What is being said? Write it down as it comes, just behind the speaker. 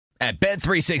At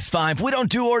Bet365, we don't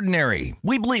do ordinary.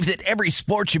 We believe that every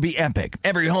sport should be epic.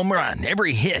 Every home run,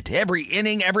 every hit, every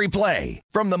inning, every play.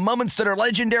 From the moments that are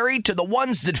legendary to the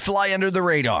ones that fly under the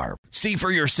radar. See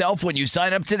for yourself when you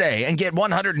sign up today and get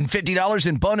 $150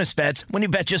 in bonus bets when you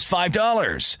bet just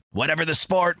 $5. Whatever the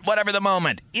sport, whatever the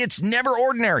moment, it's never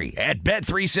ordinary at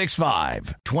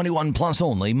Bet365. 21 plus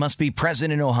only. Must be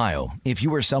present in Ohio. If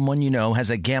you or someone you know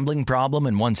has a gambling problem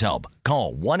and wants help,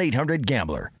 call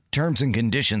 1-800-GAMBLER. Terms and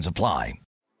conditions apply.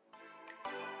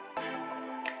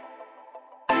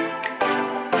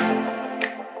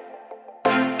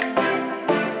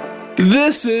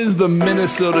 This is the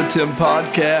Minnesota Tim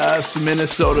Podcast.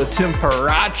 Minnesota Tim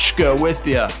Parachka with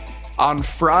you on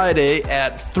Friday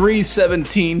at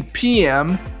 3:17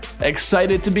 p.m.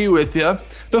 Excited to be with you.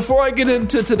 Before I get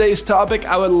into today's topic,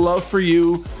 I would love for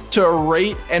you to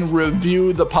rate and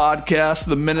review the podcast,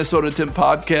 the Minnesota Tim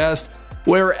Podcast,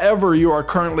 wherever you are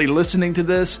currently listening to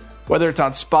this, whether it's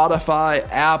on Spotify,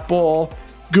 Apple,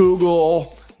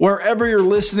 Google, wherever you're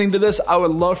listening to this. I would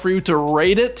love for you to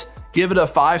rate it. Give it a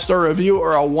 5-star review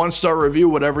or a 1-star review,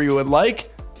 whatever you would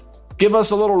like. Give us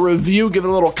a little review, give it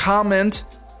a little comment.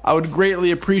 I would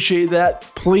greatly appreciate that.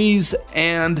 Please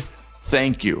and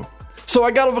thank you. So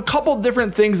I got a couple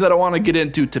different things that I want to get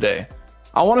into today.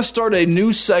 I want to start a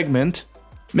new segment.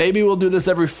 Maybe we'll do this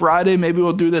every Friday. Maybe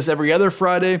we'll do this every other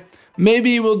Friday.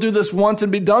 Maybe we'll do this once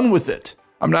and be done with it.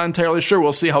 I'm not entirely sure.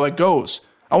 We'll see how it goes.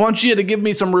 I want you to give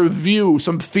me some review,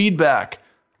 some feedback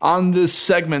on this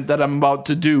segment that I'm about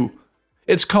to do.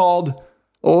 It's called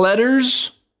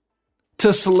Letters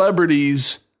to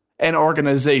Celebrities and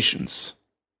Organizations.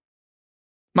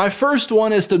 My first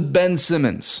one is to Ben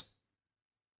Simmons.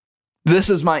 This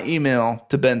is my email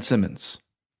to Ben Simmons.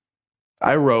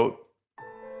 I wrote,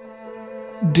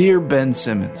 "Dear Ben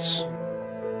Simmons,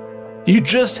 you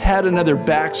just had another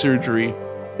back surgery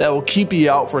that will keep you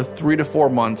out for 3 to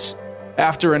 4 months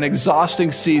after an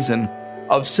exhausting season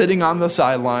of sitting on the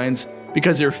sidelines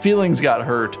because your feelings got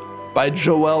hurt by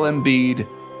Joel Embiid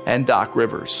and Doc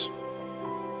Rivers.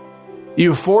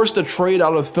 You forced a trade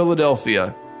out of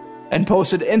Philadelphia and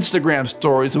posted Instagram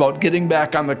stories about getting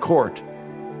back on the court,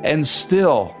 and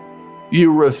still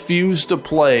you refused to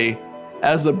play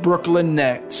as the Brooklyn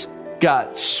Nets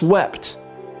got swept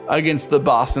against the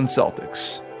Boston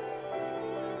Celtics.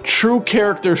 True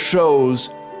character shows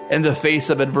in the face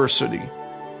of adversity,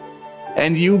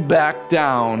 and you backed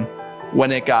down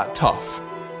when it got tough.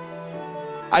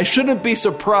 I shouldn't be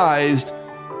surprised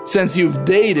since you've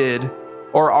dated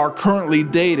or are currently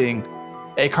dating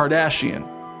a Kardashian,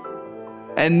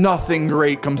 and nothing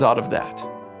great comes out of that.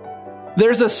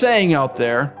 There's a saying out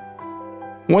there,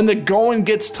 when the going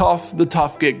gets tough, the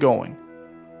tough get going.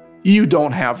 You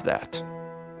don't have that.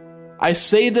 I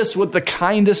say this with the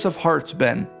kindest of hearts,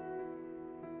 Ben.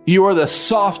 You are the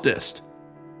softest,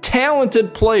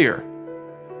 talented player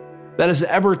that has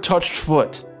ever touched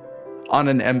foot on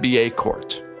an NBA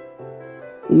court.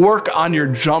 Work on your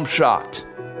jump shot.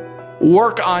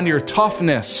 Work on your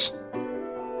toughness.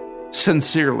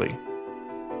 Sincerely,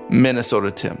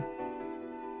 Minnesota Tim."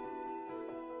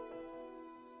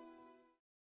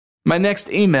 My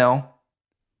next email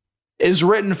is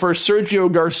written for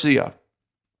Sergio Garcia.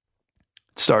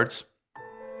 It starts,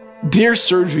 "Dear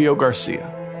Sergio Garcia,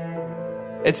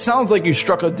 it sounds like you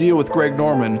struck a deal with Greg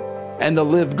Norman and the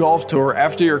LIV Golf Tour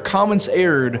after your comments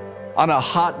aired on a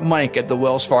hot mic at the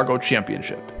Wells Fargo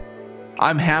Championship.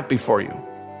 I'm happy for you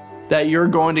that you're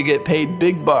going to get paid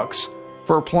big bucks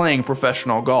for playing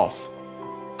professional golf.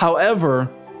 However,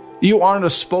 you aren't a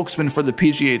spokesman for the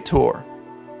PGA Tour.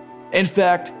 In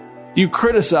fact, you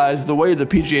criticized the way the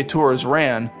PGA Tour is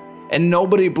ran, and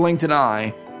nobody blinked an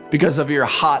eye because of your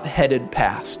hot-headed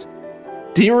past.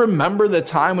 Do you remember the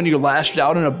time when you lashed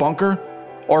out in a bunker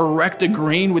or wrecked a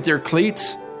green with your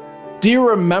cleats? Do you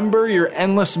remember your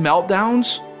endless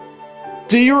meltdowns?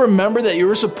 Do you remember that you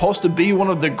were supposed to be one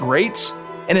of the greats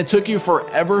and it took you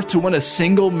forever to win a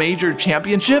single major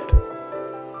championship?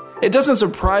 It doesn't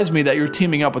surprise me that you're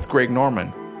teaming up with Greg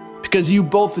Norman because you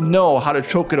both know how to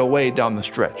choke it away down the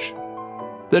stretch.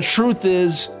 The truth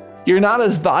is, you're not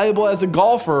as valuable as a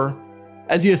golfer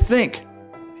as you think.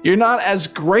 You're not as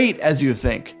great as you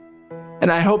think.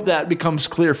 And I hope that becomes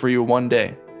clear for you one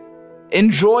day.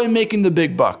 Enjoy making the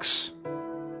big bucks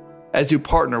as you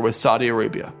partner with Saudi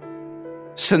Arabia.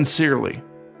 Sincerely,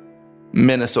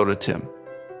 Minnesota Tim."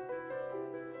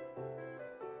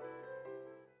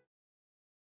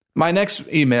 My next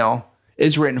email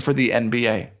is written for the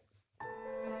NBA.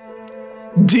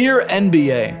 "Dear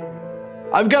NBA,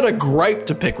 I've got a gripe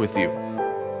to pick with you.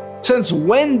 Since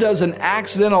when does an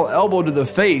accidental elbow to the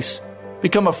face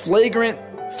become a flagrant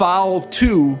foul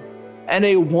 2 and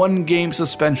a 1-game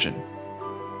suspension.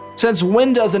 Since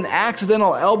when does an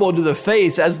accidental elbow to the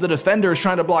face as the defender is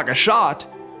trying to block a shot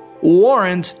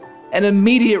warrant an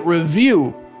immediate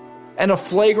review and a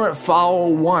flagrant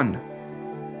foul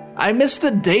 1? I miss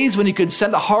the days when you could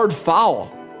send a hard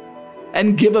foul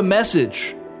and give a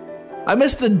message. I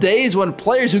miss the days when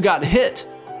players who got hit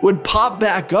would pop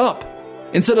back up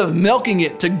instead of milking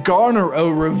it to garner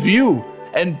a review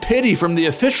and pity from the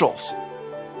officials.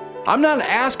 I'm not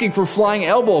asking for flying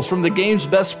elbows from the game's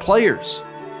best players.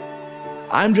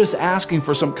 I'm just asking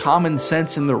for some common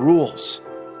sense in the rules.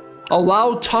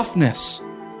 Allow toughness.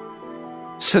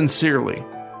 Sincerely,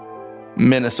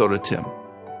 Minnesota Tim.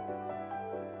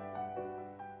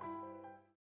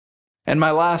 And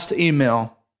my last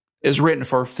email is written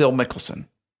for Phil Mickelson.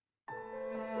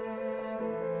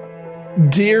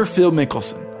 Dear Phil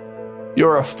Mickelson,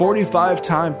 you're a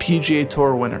 45-time PGA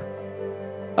Tour winner,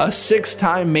 a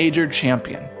 6-time major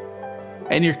champion,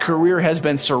 and your career has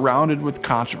been surrounded with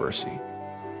controversy.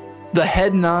 The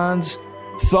head nods,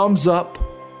 thumbs up,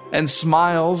 and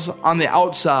smiles on the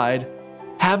outside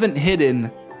haven't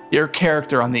hidden your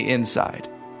character on the inside.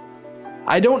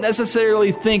 I don't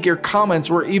necessarily think your comments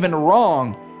were even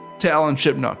wrong to Alan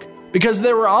Shipnuck because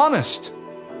they were honest.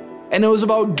 And it was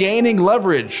about gaining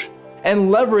leverage.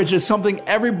 And leverage is something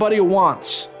everybody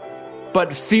wants,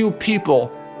 but few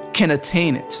people can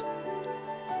attain it.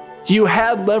 You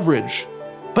had leverage,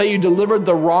 but you delivered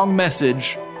the wrong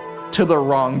message to the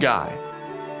wrong guy.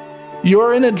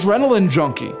 You're an adrenaline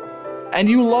junkie, and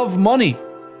you love money.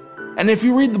 And if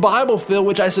you read the Bible, Phil,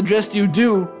 which I suggest you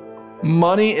do,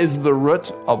 money is the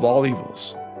root of all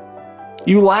evils.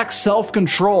 You lack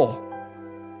self-control,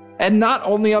 and not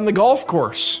only on the golf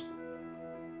course.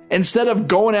 Instead of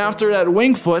going after it at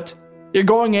Winged Foot, you're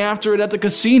going after it at the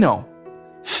casino.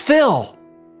 Phil,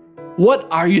 what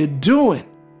are you doing?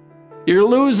 You're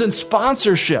losing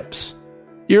sponsorships.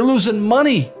 You're losing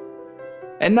money.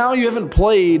 And now you haven't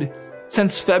played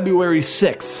since February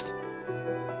 6th.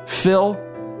 Phil,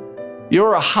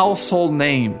 you're a household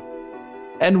name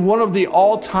and one of the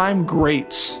all-time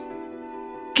greats.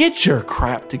 Get your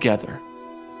crap together.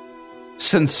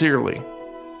 Sincerely,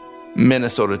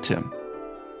 Minnesota Tim.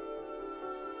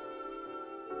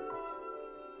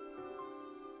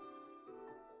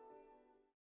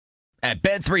 At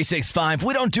Bet365,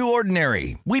 we don't do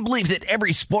ordinary. We believe that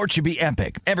every sport should be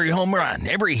epic. Every home run,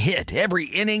 every hit, every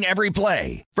inning, every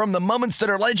play. From the moments that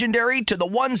are legendary to the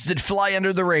ones that fly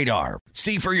under the radar.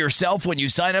 See for yourself when you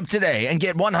sign up today and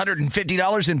get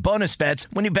 $150 in bonus bets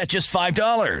when you bet just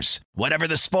 $5. Whatever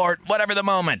the sport, whatever the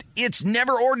moment, it's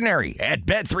never ordinary at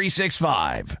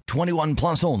Bet365. 21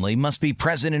 plus only. Must be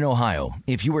present in Ohio.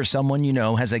 If you or someone you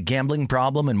know has a gambling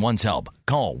problem and wants help,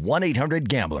 call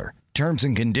 1-800-GAMBLER. Terms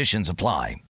and conditions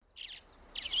apply.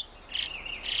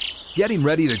 Getting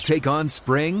ready to take on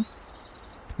spring?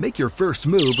 Make your first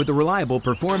move with the reliable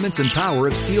performance and power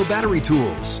of Steel battery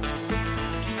tools.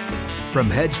 From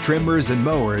hedge trimmers and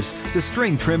mowers to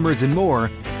string trimmers and more,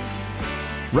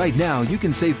 right now you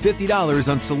can save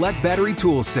 $50 on select battery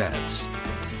tool sets.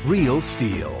 Real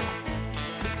Steel.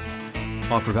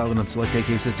 Offer valid on select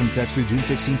AK system sets through June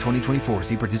 16, 2024.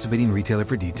 See participating retailer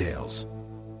for details.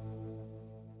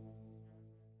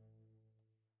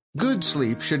 Good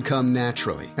sleep should come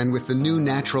naturally, and with the new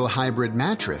Natural Hybrid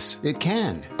mattress, it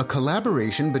can. A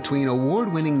collaboration between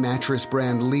award-winning mattress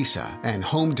brand Lisa and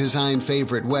home design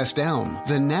favorite West Elm,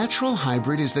 the Natural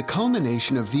Hybrid is the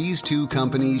culmination of these two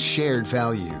companies' shared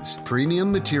values: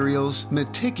 premium materials,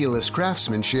 meticulous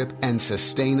craftsmanship, and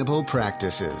sustainable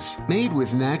practices. Made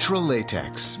with natural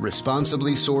latex,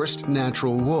 responsibly sourced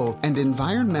natural wool, and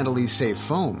environmentally safe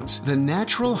foams, the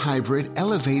Natural Hybrid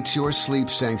elevates your sleep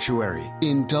sanctuary,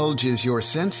 indulges your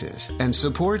senses, and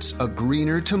supports a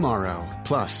greener tomorrow.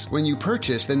 Plus, when you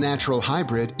purchase the Natural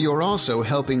Hybrid, you're also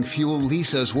helping fuel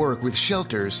Lisa's work with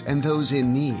shelters and those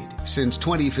in need. Since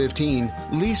 2015,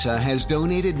 Lisa has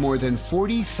donated more than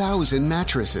 40,000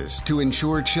 mattresses to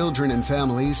ensure children and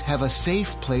families have a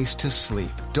safe place to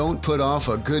sleep. Don't put off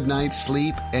a good night's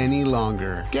sleep any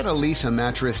longer. Get a Lisa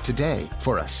mattress today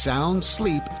for a sound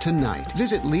sleep tonight.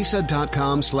 Visit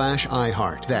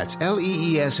lisa.com/iHeart. That's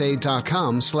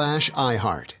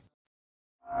LEESA.com/iHeart.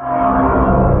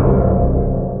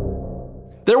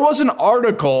 There was an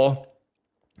article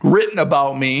written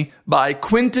about me by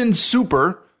Quentin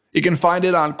Super. You can find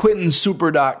it on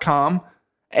quintonsuper.com.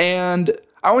 And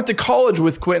I went to college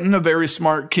with Quentin, a very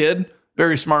smart kid,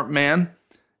 very smart man.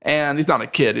 And he's not a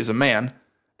kid, he's a man.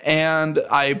 And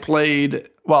I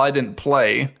didn't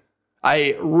play.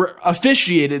 I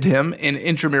officiated him in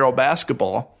intramural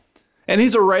basketball. And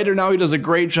he's a writer now. He does a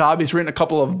great job. He's written a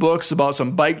couple of books about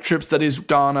some bike trips that he's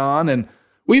gone on. And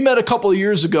we met a couple of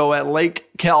years ago at Lake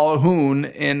Calhoun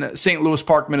in St. Louis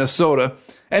Park, Minnesota.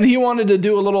 And he wanted to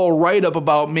do a little write-up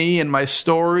about me and my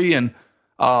story and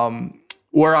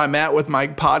where I'm at with my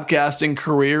podcasting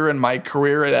career and my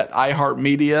career at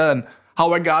iHeartMedia and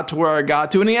how I got to where I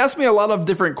got to. And he asked me a lot of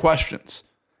different questions.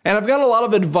 And I've got a lot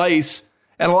of advice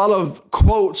and a lot of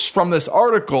quotes from this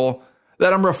article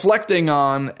that I'm reflecting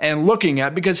on and looking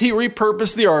at, because he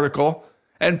repurposed the article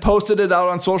and posted it out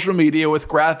on social media with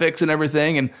graphics and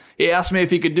everything. And he asked me if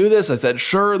he could do this. I said,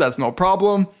 sure, that's no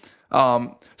problem.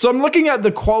 So I'm looking at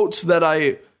the quotes that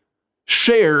I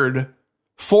shared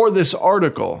for this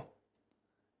article.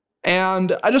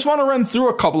 And I just want to run through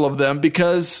a couple of them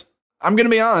because I'm going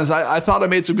to be honest, I thought I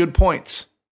made some good points.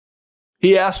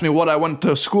 He asked me what I went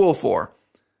to school for.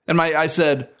 And I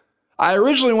said, I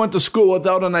originally went to school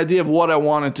without an idea of what I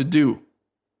wanted to do.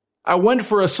 I went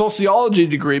for a sociology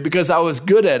degree because I was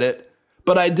good at it,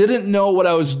 but I didn't know what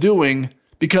I was doing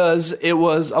because it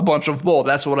was a bunch of bull.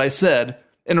 That's what I said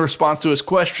in response to his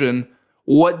question,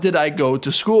 what did I go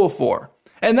to school for?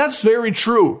 And that's very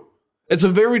true. It's a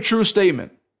very true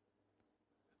statement.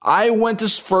 I went to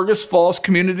Fergus Falls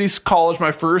Community College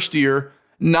my first year,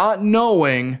 not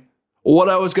knowing what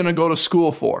I was going to go to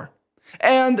school for.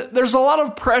 And there's a lot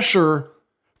of pressure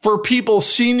for people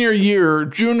senior year,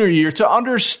 junior year to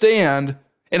understand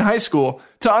in high school,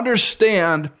 to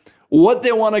understand what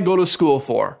they want to go to school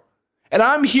for. And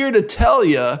I'm here to tell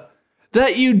you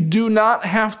that you do not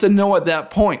have to know at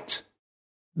that point.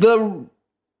 The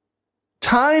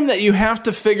time that you have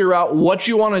to figure out what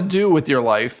you want to do with your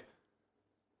life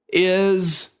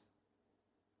is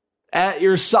at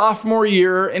your sophomore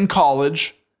year in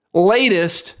college,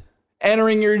 latest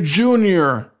entering your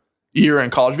junior year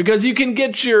in college, because you can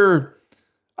get your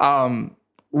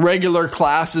regular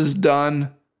classes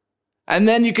done, and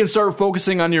then you can start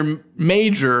focusing on your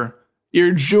major,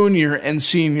 your junior and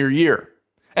senior year.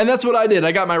 And that's what I did.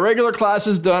 I got my regular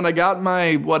classes done. I got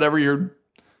my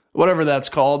whatever that's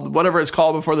called, whatever it's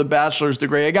called before the bachelor's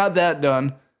degree. I got that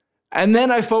done. And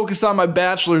then I focused on my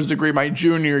bachelor's degree my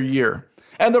junior year.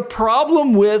 And the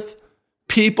problem with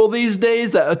people these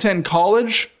days that attend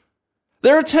college,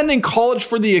 they're attending college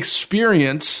for the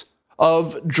experience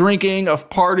of drinking, of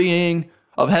partying,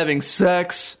 of having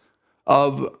sex,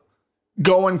 of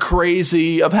going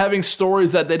crazy, of having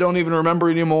stories that they don't even remember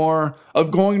anymore, of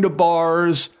going to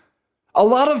bars. A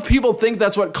lot of people think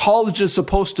that's what college is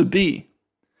supposed to be.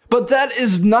 But that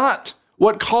is not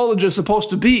what college is supposed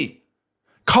to be.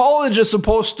 College is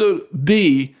supposed to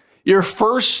be your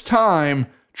first time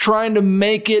trying to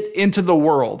make it into the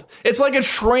world. It's like a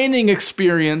training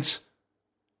experience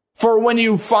for when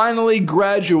you finally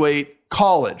graduate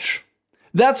college.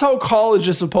 That's how college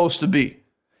is supposed to be.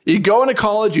 You go into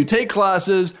college, you take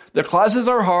classes, the classes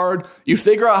are hard, you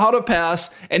figure out how to pass,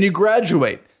 and you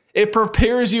graduate. It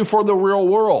prepares you for the real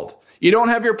world. You don't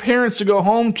have your parents to go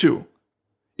home to.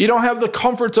 You don't have the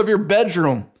comforts of your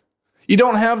bedroom. You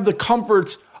don't have the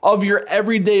comforts of your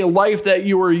everyday life that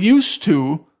you were used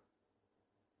to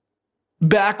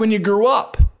back when you grew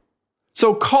up.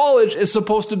 So college is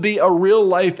supposed to be a real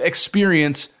life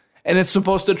experience, and it's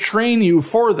supposed to train you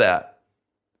for that.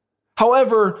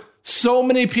 However, so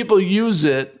many people use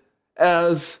it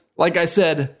as, like I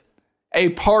said, a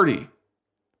party.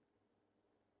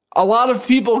 A lot of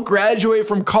people graduate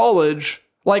from college,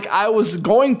 like I was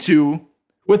going to,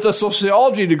 with a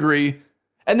sociology degree,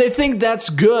 and they think that's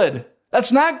good.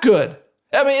 That's not good.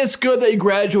 I mean, it's good that you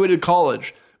graduated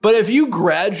college, but if you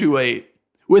graduate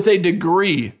with a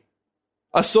degree,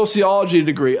 a sociology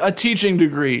degree, a teaching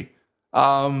degree,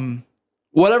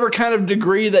 whatever kind of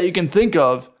degree that you can think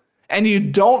of, and you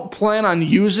don't plan on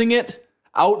using it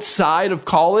outside of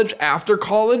college, after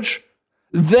college,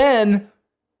 then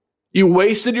you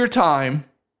wasted your time.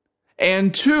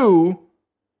 And two,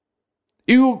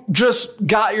 you just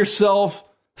got yourself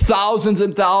thousands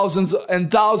and thousands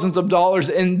and thousands of dollars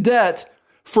in debt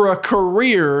for a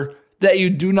career that you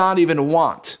do not even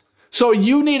want. So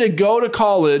you need to go to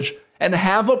college and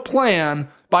have a plan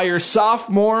by your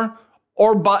sophomore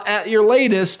or by, at your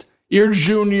latest, your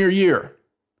junior year.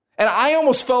 And I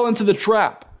almost fell into the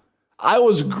trap. I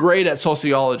was great at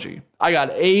sociology. I got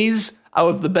A's. I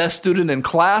was the best student in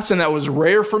class, and that was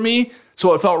rare for me,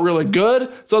 so it felt really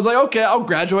good. So I was like, okay, I'll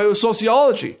graduate with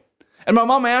sociology. And my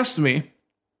mom asked me,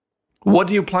 what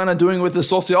do you plan on doing with the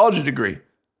sociology degree?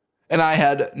 And I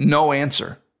had no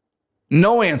answer.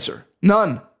 No answer.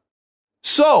 None.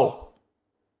 So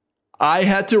I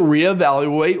had to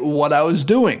reevaluate what I was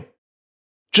doing.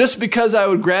 Just because I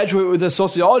would graduate with a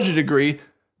sociology degree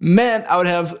meant I would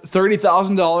have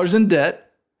 $30,000 in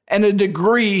debt and a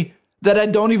degree that I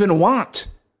don't even want.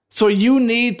 So you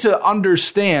need to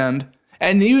understand,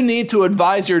 and you need to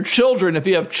advise your children, if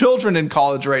you have children in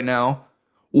college right now,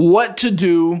 what to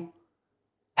do.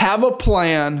 Have a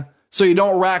plan so you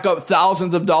don't rack up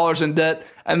thousands of dollars in debt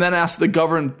and then ask the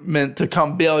government to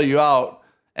come bail you out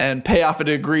and pay off a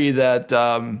degree that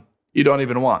you don't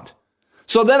even want.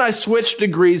 So then I switched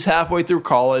degrees halfway through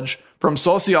college from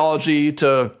sociology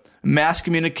to mass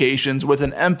communications with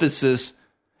an emphasis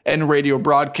in radio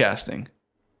broadcasting.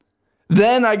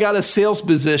 Then I got a sales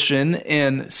position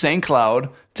in St. Cloud,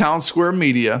 Town Square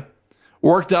Media.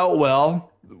 Worked out well.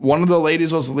 One of the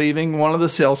ladies was leaving one of the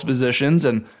sales positions,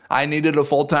 and I needed a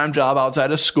full-time job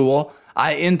outside of school.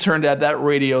 I interned at that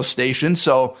radio station,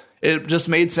 so it just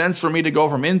made sense for me to go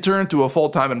from intern to a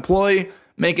full-time employee,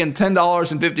 making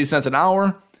 $10.50 an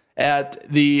hour at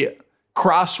the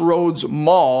Crossroads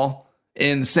Mall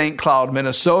in St. Cloud,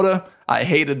 Minnesota. I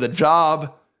hated the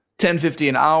job. $10.50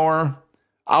 an hour.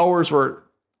 Hours were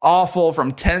awful,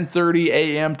 from 10:30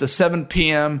 a.m. to 7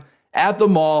 p.m. at the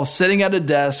mall, sitting at a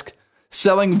desk,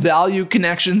 selling Value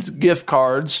Connections gift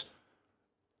cards.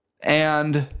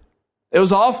 And it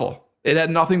was awful. It had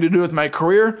nothing to do with my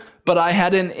career, but I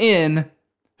had an in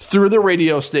through the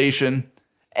radio station.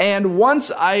 And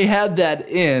once I had that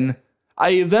in,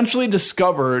 I eventually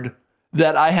discovered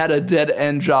that I had a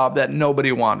dead-end job that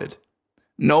nobody wanted.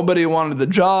 Nobody wanted the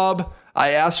job.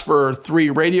 I asked for 3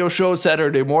 radio shows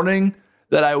Saturday morning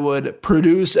that I would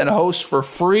produce and host for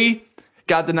free.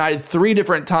 Got denied 3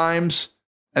 different times.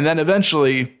 And then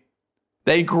eventually,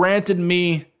 they granted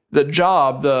me the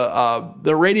job,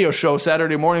 the radio show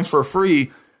Saturday mornings for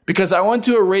free, because I went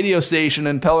to a radio station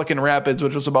in Pelican Rapids,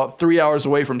 which was about 3 hours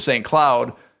away from St.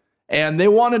 Cloud, and they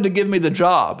wanted to give me the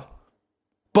job.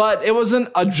 But it wasn't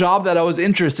a job that I was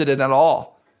interested in at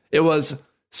all. It was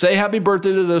say happy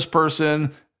birthday to this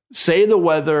person, say the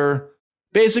weather,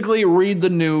 basically read the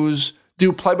news,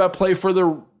 do play-by-play for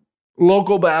the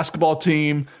local basketball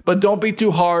team, but don't be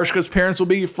too harsh because parents will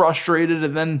be frustrated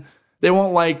and then they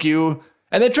won't like you.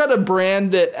 And they try to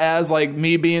brand it as like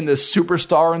me being this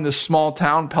superstar in this small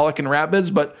town, Pelican Rapids,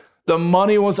 but the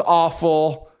money was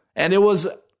awful and it was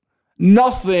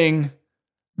nothing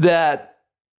that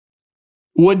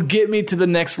would get me to the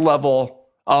next level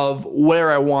of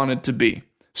where I wanted to be.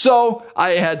 So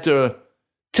I had to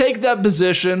take that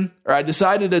position, or I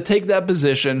decided to take that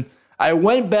position. I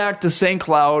went back to St.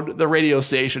 Cloud, the radio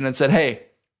station, and said, hey,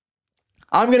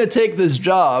 I'm going to take this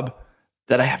job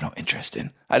that I have no interest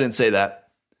in. I didn't say that.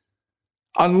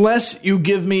 Unless you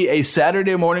give me a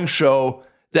Saturday morning show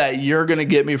that you're going to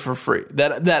get me for free,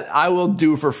 that I will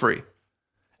do for free.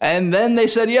 And then they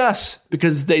said yes,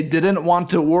 because they didn't want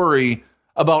to worry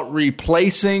about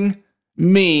replacing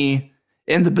me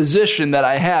in the position that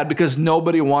I had, because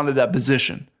nobody wanted that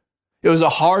position. It was a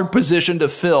hard position to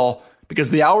fill because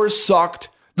the hours sucked,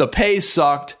 the pay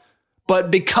sucked.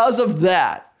 But because of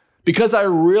that, because I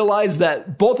realized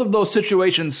that both of those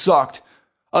situations sucked,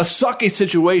 a sucky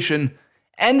situation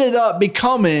ended up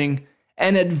becoming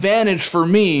an advantage for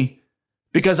me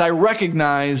because I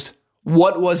recognized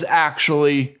what was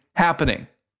actually happening.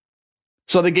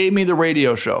 So they gave me the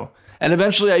radio show. And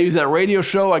eventually I used that radio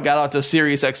show. I got out to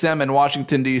Sirius XM in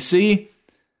Washington, D.C.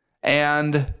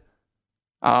 and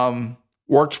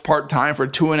worked part-time for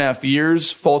 2.5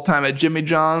 years, full-time at Jimmy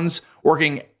John's,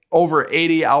 working over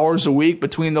 80 hours a week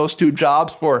between those 2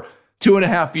 jobs for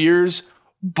 2.5 years,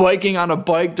 biking on a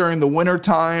bike during the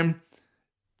wintertime,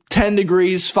 10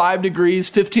 degrees, 5 degrees,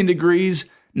 15 degrees,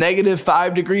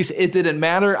 -5 degrees. It didn't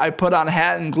matter. I put on a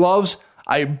hat and gloves.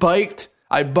 I biked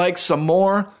some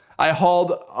more. I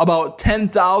hauled about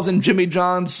 10,000 Jimmy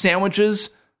John's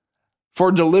sandwiches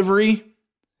for delivery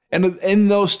in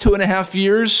those 2.5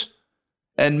 years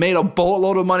and made a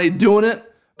boatload of money doing it.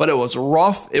 But it was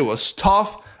rough. It was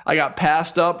tough. I got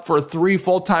passed up for 3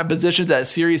 full-time positions at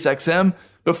Sirius XM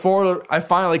before I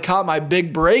finally caught my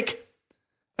big break.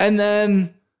 And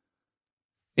then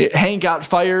Hank got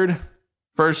fired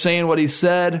for saying what he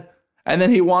said. And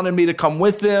then he wanted me to come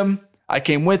with him. I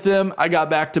came with him. I got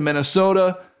back to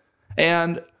Minnesota.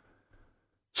 And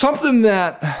something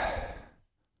that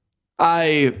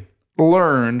I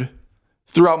learned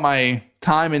throughout my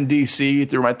time in DC,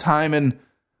 through my time in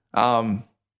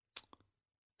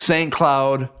St.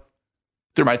 Cloud,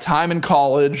 through my time in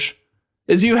college,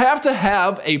 is you have to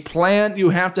have a plan,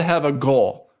 you have to have a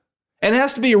goal. And it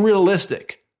has to be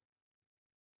realistic.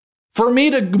 For me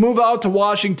to move out to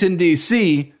Washington,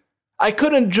 D.C., I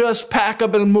couldn't just pack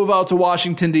up and move out to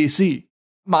Washington, D.C.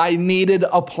 I needed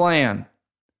a plan.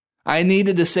 I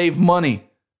needed to save money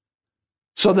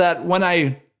so that when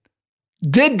I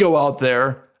did go out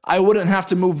there, I wouldn't have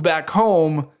to move back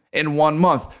home in 1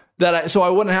 month. So I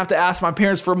wouldn't have to ask my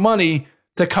parents for money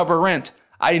to cover rent.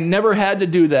 I never had to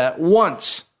do that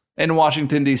once in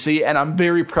Washington, D.C., and I'm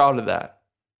very proud of that.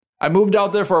 I moved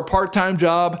out there for a part-time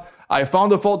job. I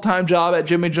found a full-time job at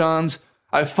Jimmy John's.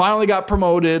 I finally got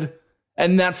promoted,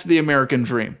 and that's the American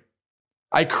dream.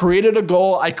 I created a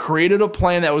goal. I created a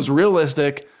plan that was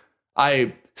realistic.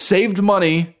 I saved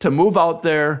money to move out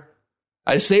there.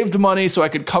 I saved money so I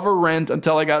could cover rent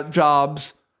until I got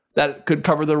jobs that could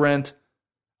cover the rent.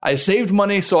 I saved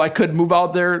money so I could move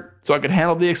out there so I could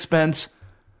handle the expense.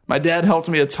 My dad helped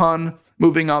me a ton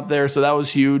moving out there, so that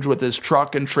was huge with his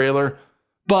truck and trailer.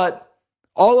 But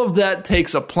all of that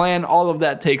takes a plan. All of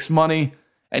that takes money,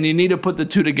 and you need to put the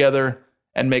two together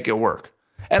and make it work.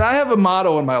 And I have a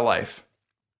motto in my life.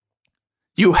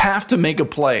 You have to make a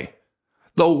play.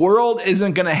 The world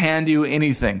isn't going to hand you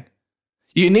anything.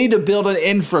 You need to build an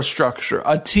infrastructure,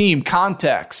 a team,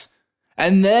 contacts.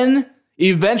 And then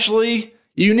eventually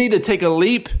you need to take a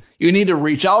leap. You need to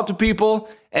reach out to people,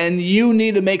 and you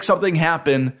need to make something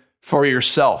happen for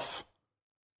yourself.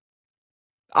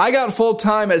 I got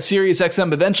full-time at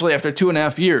SiriusXM eventually after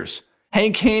 2.5 years.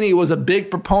 Hank Haney was a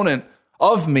big proponent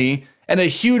of me and a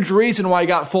huge reason why I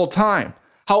got full-time.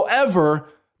 However,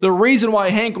 the reason why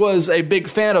Hank was a big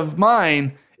fan of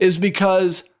mine is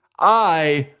because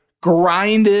I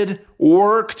grinded,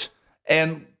 worked,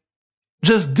 and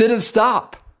just didn't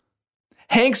stop.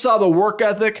 Hank saw the work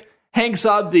ethic. Hank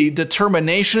saw the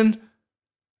determination.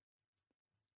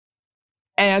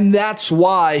 And that's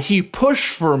why he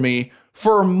pushed for me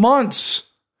for months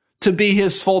to be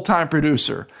his full-time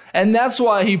producer. And that's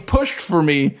why he pushed for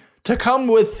me to come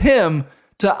with him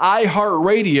to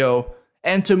iHeartRadio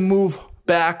and to move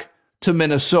back to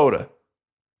Minnesota.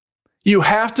 You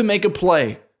have to make a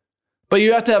play, but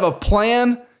you have to have a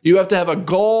plan, you have to have a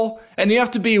goal, and you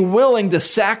have to be willing to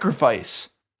sacrifice.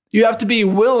 You have to be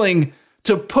willing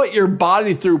to put your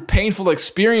body through painful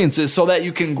experiences so that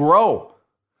you can grow.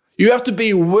 You have to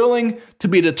be willing to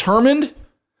be determined,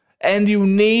 and you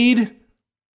need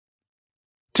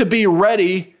to be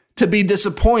ready to be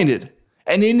disappointed.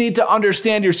 And you need to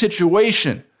understand your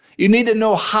situation. You need to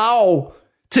know how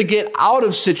to get out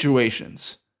of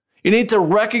situations. You need to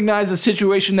recognize the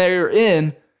situation that you're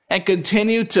in and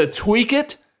continue to tweak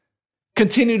it,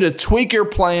 continue to tweak your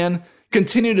plan,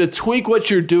 continue to tweak what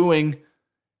you're doing,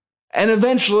 and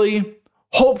eventually,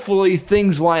 hopefully,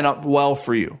 things line up well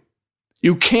for you.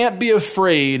 You can't be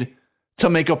afraid to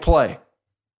make a play.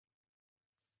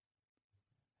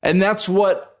 And that's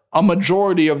what a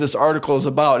majority of this article is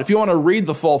about. If you want to read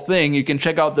the full thing, you can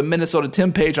check out the Minnesota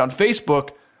Tim page on Facebook.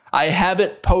 I have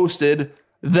it posted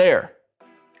there.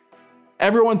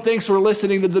 Everyone, thanks for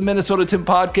listening to the Minnesota Tim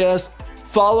podcast.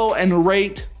 Follow and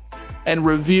rate and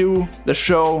review the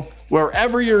show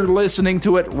wherever you're listening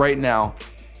to it right now.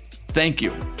 Thank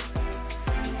you.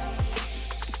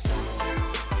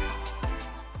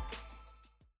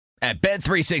 At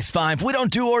Bet365, we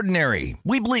don't do ordinary.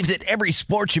 We believe that every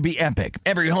sport should be epic.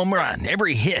 Every home run,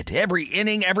 every hit, every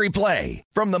inning, every play.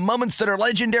 From the moments that are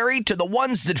legendary to the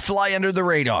ones that fly under the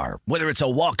radar. Whether it's a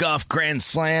walk-off grand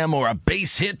slam or a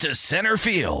base hit to center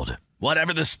field.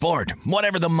 Whatever the sport,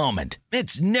 whatever the moment.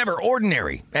 It's never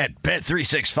ordinary at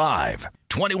Bet365.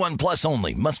 21 plus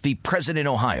only. Must be present in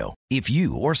Ohio. If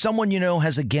you or someone you know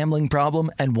has a gambling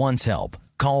problem and wants help,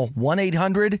 call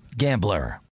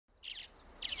 1-800-GAMBLER.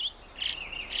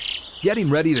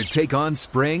 Getting ready to take on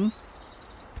spring?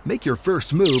 Make your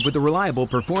first move with the reliable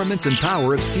performance and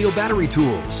power of Steel battery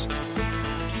tools.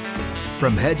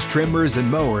 From hedge trimmers and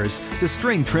mowers to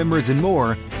string trimmers and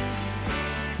more,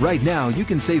 right now you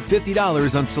can save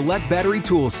 $50 on select battery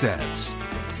tool sets.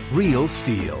 Real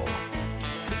Steel.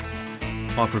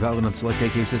 Offer valid on select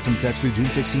AK system sets through June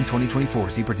 16, 2024.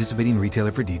 See participating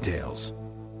retailer for details.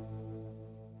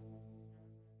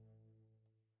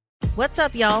 What's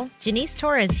up, y'all? Janice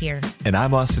Torres here. And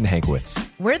I'm Austin Hankwitz.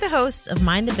 We're the hosts of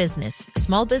Mind the Business,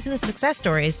 Small Business Success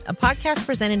Stories, a podcast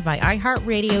presented by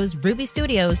iHeartRadio's Ruby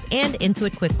Studios and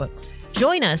Intuit QuickBooks.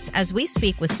 Join us as we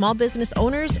speak with small business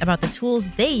owners about the tools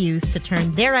they use to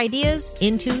turn their ideas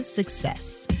into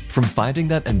success. From finding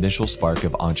that initial spark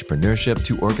of entrepreneurship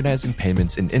to organizing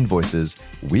payments and invoices,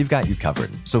 we've got you covered.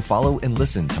 So follow and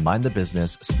listen to Mind the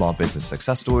Business, Small Business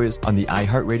Success Stories on the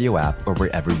iHeartRadio app or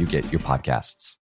wherever you get your podcasts.